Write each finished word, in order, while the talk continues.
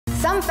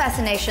Some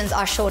fascinations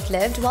are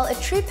short-lived, while a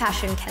true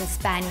passion can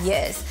span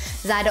years.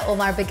 Zaida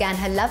Omar began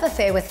her love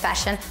affair with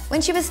fashion when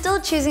she was still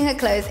choosing her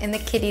clothes in the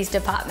kiddies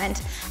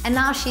department. And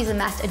now she's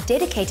amassed a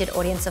dedicated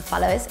audience of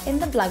followers in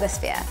the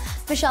blogosphere.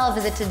 Mishal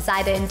visited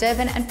Zaida in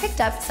Durban and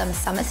picked up some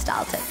summer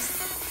style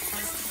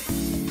tips.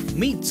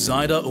 Meet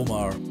Zaida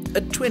Omar,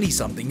 a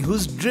 20-something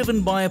who's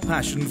driven by a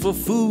passion for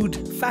food,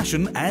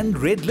 fashion and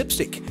red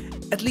lipstick.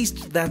 At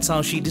least that's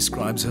how she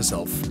describes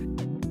herself.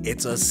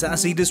 It's a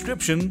sassy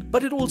description,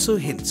 but it also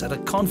hints at a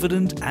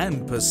confident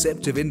and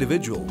perceptive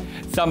individual.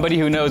 Somebody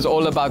who knows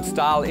all about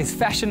style is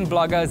fashion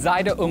blogger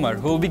Zaida Omar,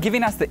 who will be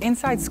giving us the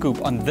inside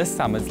scoop on this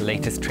summer's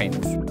latest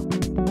trends.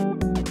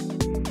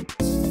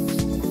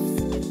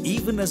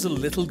 Even as a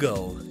little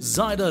girl,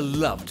 Zaida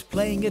loved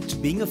playing at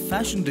being a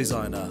fashion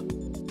designer.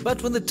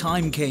 But when the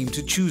time came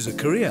to choose a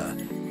career,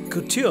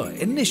 couture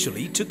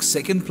initially took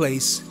second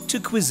place to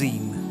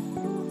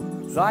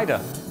cuisine.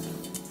 Zaida.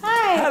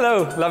 Hi.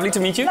 Hello, lovely to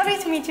meet you. Lovely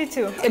to meet you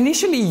too.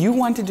 Initially, you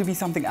wanted to be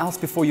something else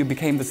before you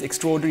became this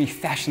extraordinary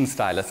fashion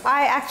stylist.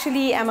 I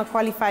actually am a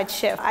qualified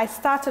chef. I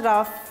started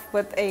off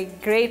with a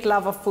great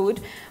love of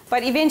food,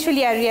 but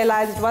eventually I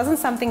realized it wasn't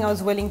something I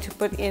was willing to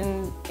put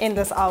in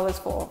endless hours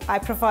for. I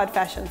preferred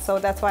fashion, so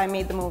that's why I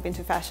made the move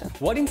into fashion.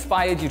 What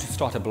inspired you to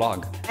start a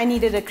blog? I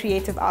needed a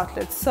creative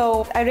outlet,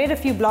 so I read a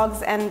few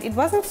blogs and it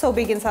wasn't so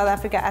big in South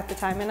Africa at the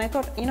time, and I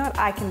thought, you know what,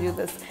 I can do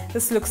this.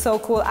 This looks so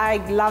cool. I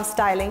love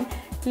styling.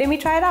 Let me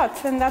try it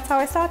out, and that's how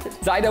I started.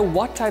 Zaida,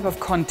 what type of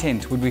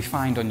content would we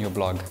find on your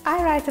blog?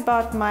 I write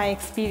about my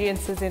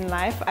experiences in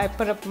life. I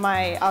put up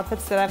my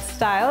outfits that I've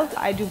styled.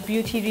 I do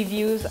beauty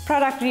reviews,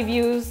 product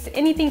reviews,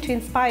 anything to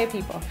inspire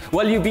people.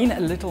 Well, you've been a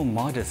little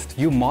modest.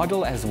 You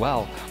model as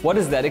well. What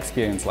is that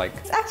experience like?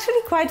 It's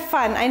actually quite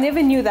fun. I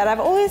never knew that. I've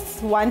always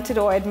wanted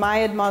or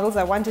admired models.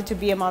 I wanted to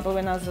be a model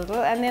when I was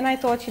little, and then I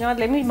thought, you know what,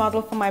 let me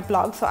model for my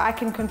blog so I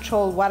can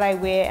control what I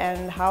wear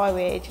and how I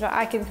wear it. You know,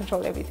 I can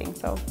control everything,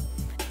 so.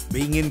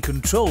 Being in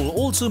control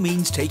also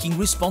means taking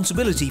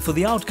responsibility for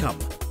the outcome.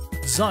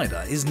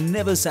 Zaida is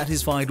never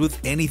satisfied with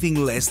anything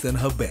less than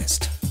her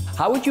best.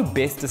 How would you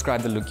best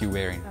describe the look you're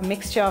wearing? A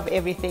mixture of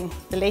everything,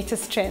 the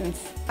latest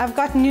trends. I've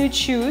got nude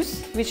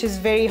shoes, which is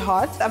very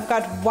hot. I've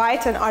got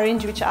white and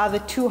orange, which are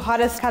the two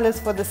hottest colors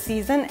for the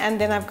season. And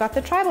then I've got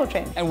the tribal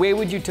trend. And where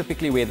would you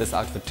typically wear this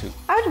outfit to?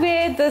 I would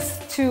wear this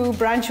to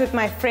brunch with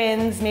my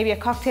friends, maybe a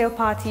cocktail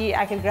party.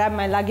 I could grab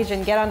my luggage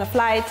and get on a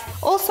flight.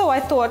 Also, I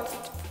thought,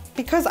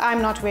 because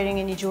I'm not wearing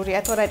any jewelry,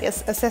 I thought I'd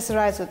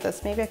accessorize with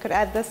this. Maybe I could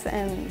add this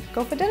and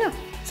go for dinner.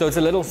 So it's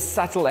a little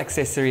subtle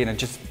accessory and it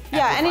just...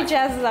 Yeah, and it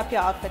jazzes up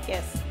your outfit,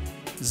 yes.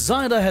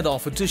 Zaida had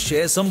offered to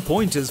share some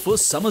pointers for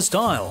summer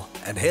style,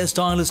 and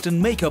hairstylist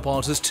and makeup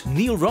artist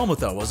Neil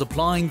Ramatha was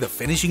applying the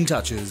finishing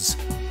touches.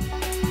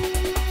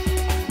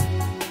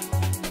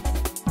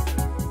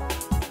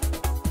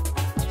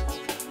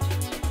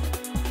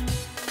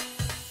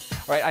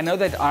 All right, I know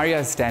that Arya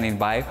is standing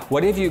by.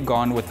 What have you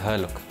gone with her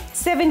look?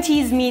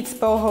 70s meets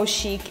boho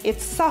chic.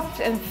 It's soft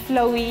and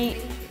flowy.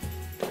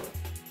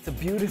 It's a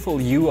beautiful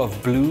hue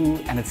of blue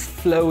and it's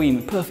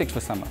flowing, perfect for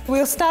summer.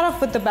 We'll start off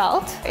with the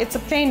belt. It's a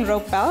plain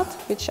rope belt,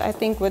 which I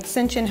think would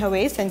cinch in her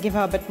waist and give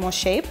her a bit more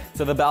shape.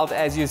 So the belt,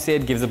 as you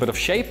said, gives a bit of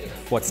shape.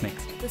 What's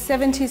next? The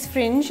 70s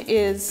fringe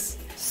is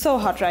so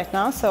hot right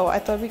now, so I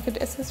thought we could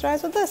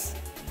accessorize with this.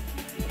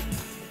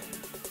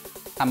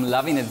 I'm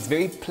loving it. It's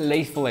very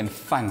playful and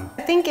fun.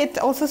 I think it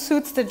also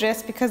suits the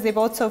dress because they're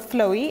both so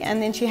flowy,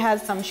 and then she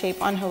has some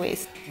shape on her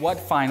waist. What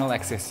final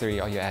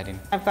accessory are you adding?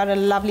 I've got a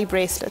lovely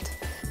bracelet.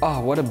 Oh,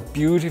 what a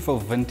beautiful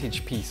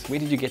vintage piece. Where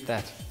did you get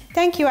that?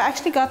 Thank you. I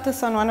actually got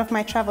this on one of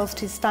my travels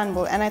to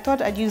Istanbul, and I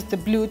thought I'd use the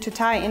blue to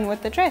tie in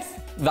with the dress.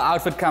 The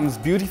outfit comes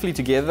beautifully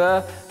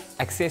together.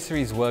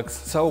 Accessories works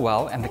so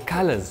well, and the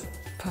colors,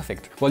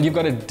 perfect. Well, you've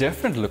got a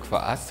different look for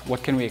us.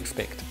 What can we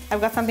expect? I've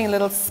got something a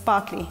little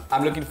sparkly.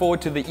 I'm looking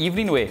forward to the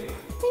evening wear.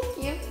 Thank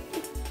you.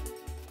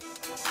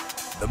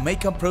 The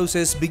makeup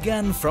process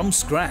began from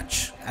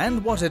scratch,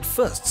 and what at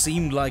first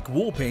seemed like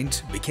war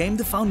paint became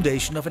the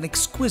foundation of an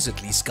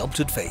exquisitely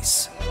sculpted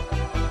face.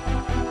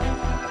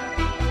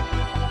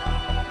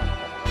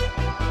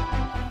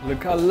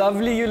 Look how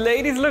lovely you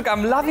ladies look.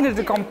 I'm loving it. It's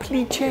a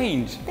complete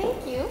change.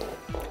 Thank you.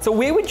 So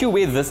where would you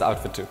wear this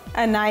outfit to?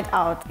 A night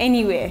out,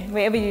 anywhere,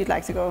 wherever you'd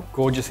like to go.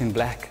 Gorgeous in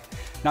black.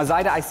 Now,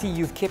 Zaida, I see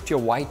you've kept your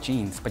white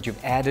jeans, but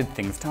you've added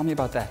things. Tell me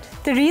about that.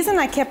 The reason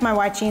I kept my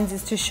white jeans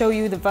is to show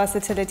you the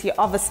versatility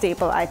of a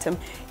staple item.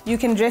 You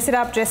can dress it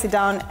up, dress it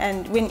down,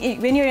 and when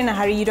you're in a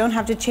hurry, you don't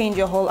have to change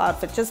your whole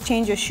outfit. Just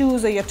change your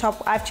shoes or your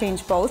top. I've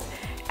changed both,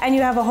 and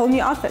you have a whole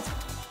new outfit.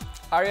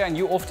 Arya, and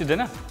you off to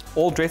dinner,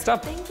 all dressed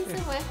up. Thank you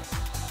so much.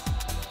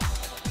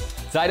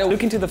 Zaida,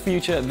 look into the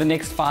future, the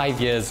next 5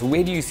 years.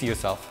 Where do you see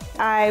yourself?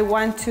 I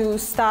want to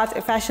start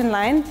a fashion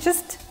line,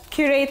 just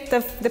curate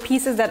the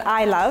pieces that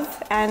I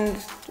love and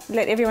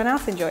let everyone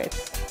else enjoy it.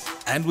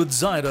 And with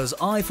Zaida's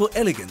eye for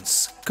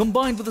elegance,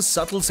 combined with a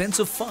subtle sense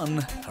of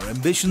fun, her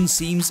ambition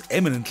seems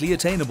eminently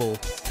attainable.